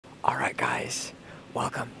Alright guys,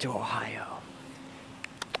 welcome to Ohio.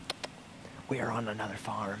 We are on another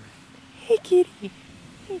farm. Hey kitty.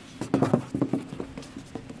 Hey kitty.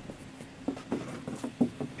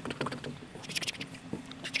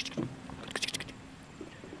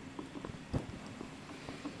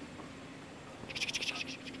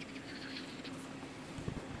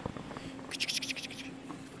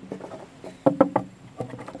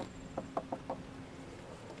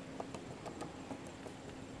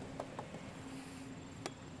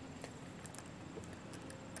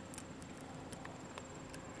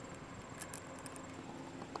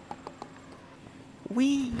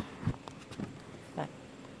 Wee!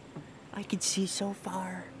 I can see so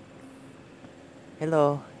far.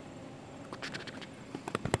 Hello.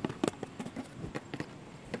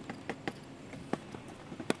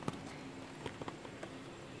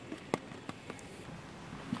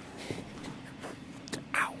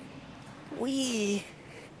 Ow! Wee!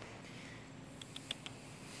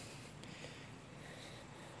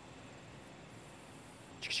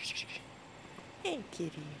 Hey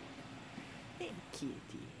kitty. Hey kitty.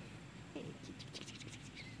 Hey kitty.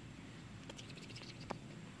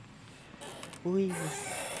 Wee.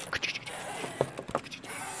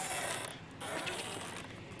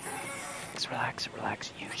 Relax,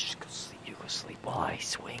 relax. You just go sleep. You go sleep while I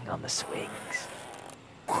swing on the swings.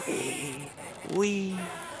 Wee, wee,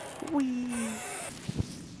 wee.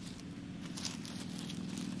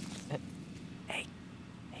 Hey,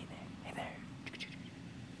 hey there, hey there.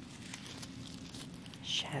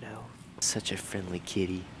 Shadow. Such a friendly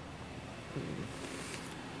kitty.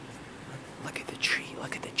 Look at the tree,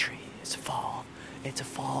 look at the tree. It's fall. It's a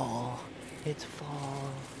fall. It's fall.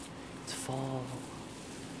 It's fall.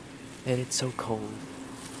 And it's so cold.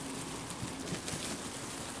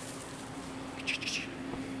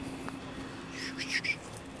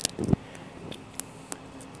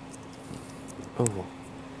 Oh,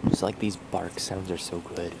 just like these bark sounds are so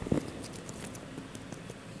good.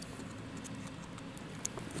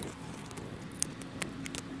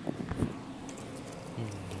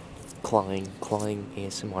 Clawing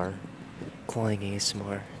ASMR. Clawing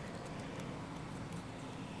ASMR.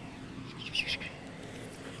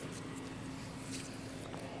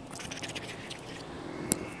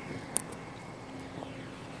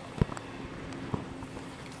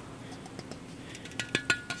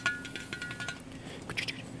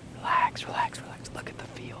 Relax. Look at the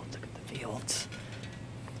fields. Look at the fields.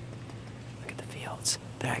 Look at the fields.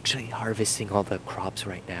 They're actually harvesting all the crops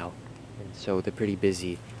right now. And so they're pretty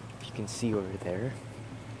busy. If you can see over there,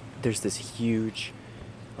 there's this huge,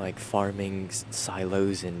 like, farming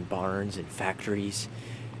silos and barns and factories.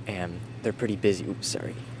 And they're pretty busy. Oops,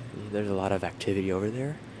 sorry. There's a lot of activity over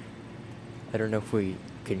there. I don't know if we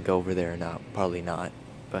can go over there or not. Probably not.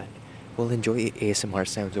 But we'll enjoy ASMR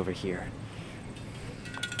sounds over here.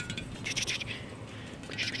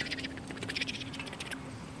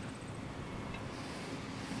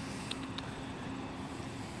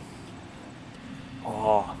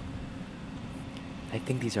 Oh, I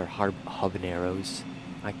think these are habaneros.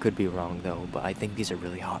 I could be wrong though, but I think these are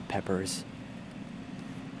really hot peppers.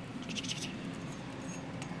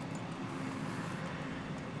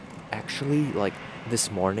 Actually, like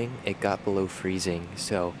this morning, it got below freezing,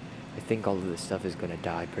 so I think all of this stuff is gonna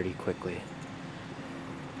die pretty quickly.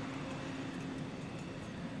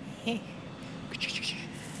 Hey.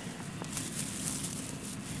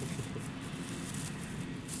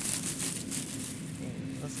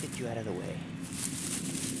 Let's get you out of the way.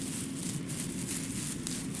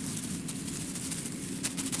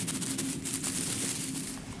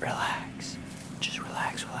 Relax. Just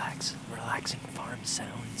relax. Relaxing farm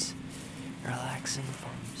sounds. Relaxing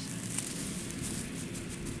farm sounds.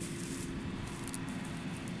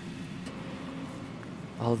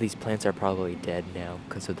 All of these plants are probably dead now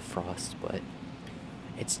because of the frost, but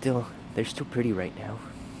they're still pretty right now.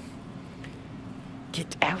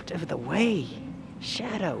 Get out of the way!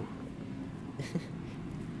 Shadow!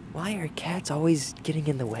 Why are cats always getting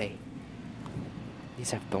in the way?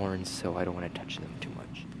 These have thorns, so I don't want to touch them too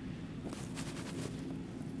much.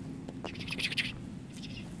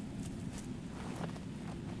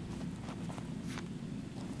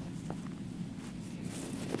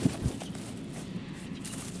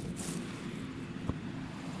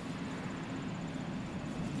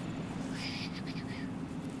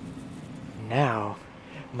 Now,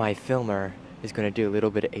 my filmer is going to do a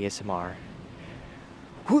little bit of ASMR.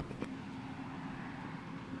 Whoop.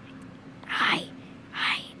 Hi,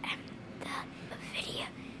 I am the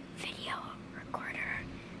video recorder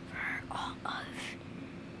for all of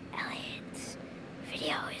Elliot's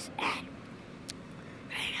videos, and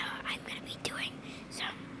right now I'm going to be doing some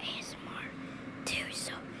ASMR.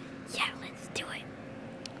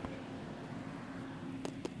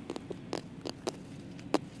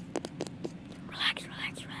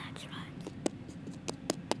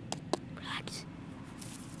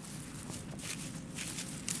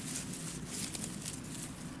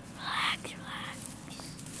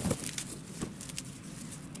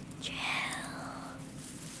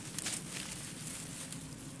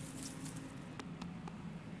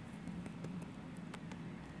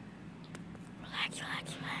 Relax,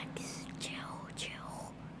 relax, relax. Chill,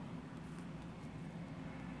 chill.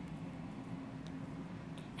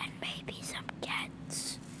 And maybe some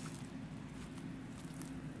cats.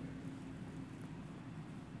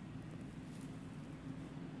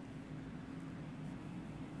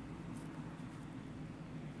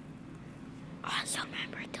 Also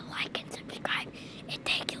remember to like and subscribe. It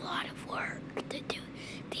takes a lot of work to do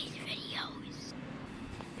these videos.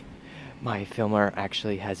 My filmer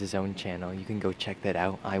actually has his own channel. You can go check that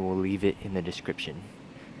out. I will leave it in the description.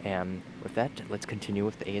 And with that, let's continue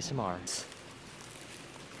with the ASMR.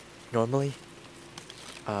 Normally,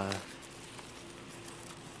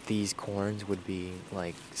 these corns would be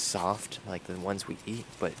like soft, like the ones we eat,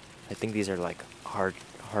 but I think these are like hard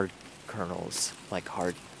kernels, like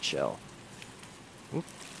hard shell. Oop.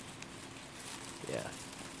 Yeah.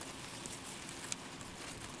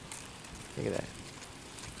 Look at that.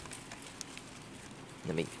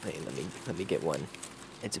 Let me get one.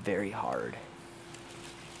 It's very hard.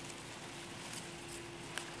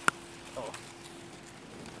 Oh.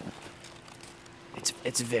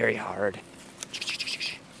 It's very hard.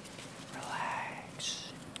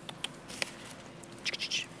 Relax.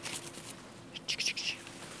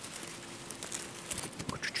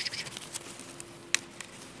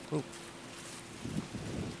 Ooh.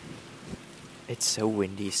 It's so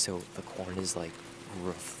windy, so the corn is like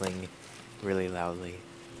ruffling really loudly.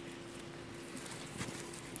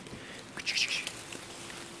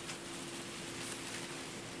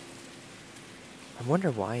 I wonder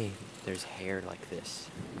why there's hair like this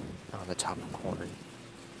on the top of corn.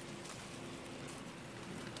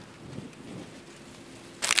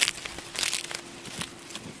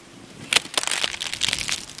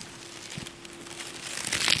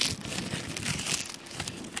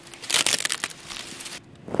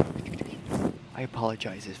 I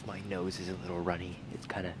apologize if my nose is a little runny. It's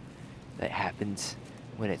that happens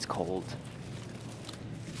when it's cold.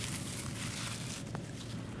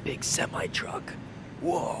 Big semi-truck.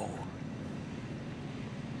 Whoa!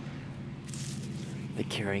 They're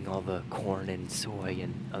carrying all the corn and soy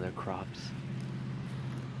and other crops.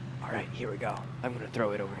 Alright, here we go. I'm gonna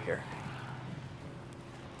throw it over here.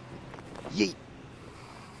 Yeet!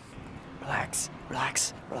 Relax,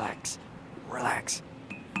 relax, relax, relax.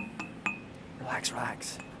 Relax,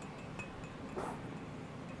 relax.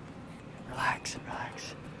 Relax,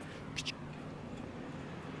 relax.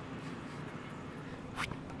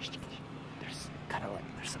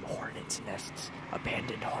 There's some hornets' nests,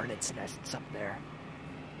 abandoned hornets' nests up there.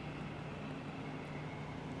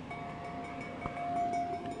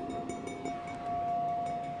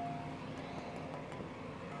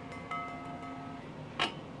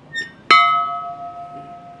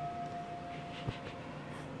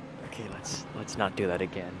 Okay, let's not do that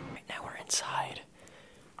again. Right now we're inside.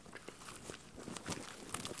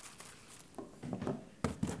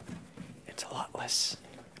 It's a lot less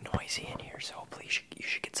noisy in here, so hopefully you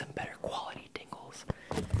should get some better quality tingles.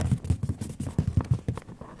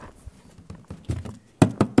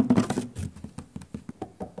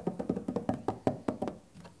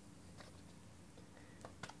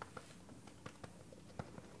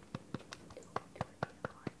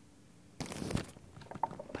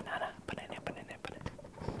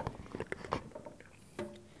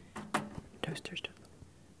 Toasters.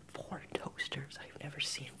 4 toasters. I've never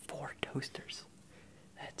seen 4 toasters.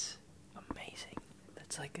 That's amazing.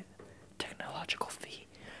 That's like a technological feat.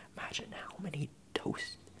 Imagine how many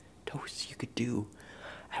toasts you could do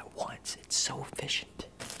at once. It's so efficient.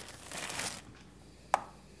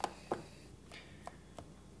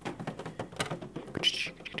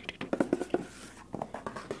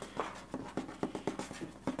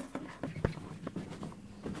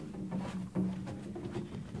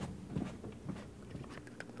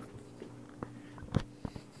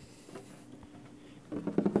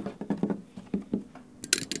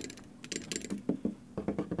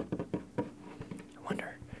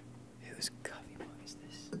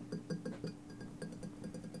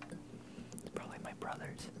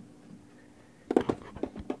 Brothers.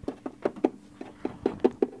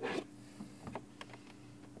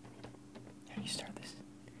 How do you start this?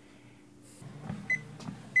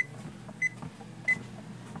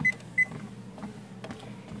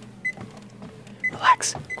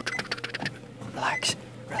 Relax. Relax.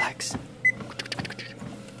 Relax.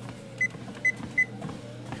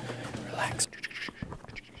 Relax.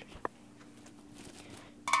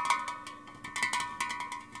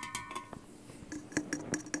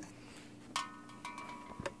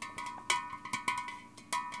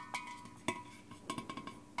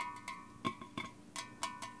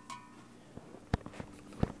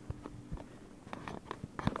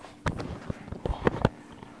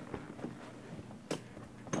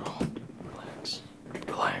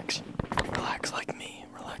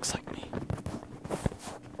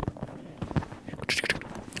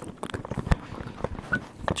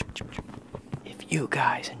 you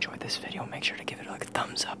guys enjoyed this video, make sure to give it a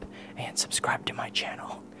thumbs up and subscribe to my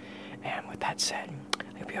channel. And with that said,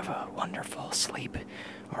 I hope you have a wonderful sleep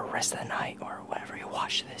or rest of the night or whenever you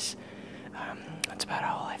watch this. That's about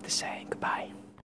all I have to say. Goodbye.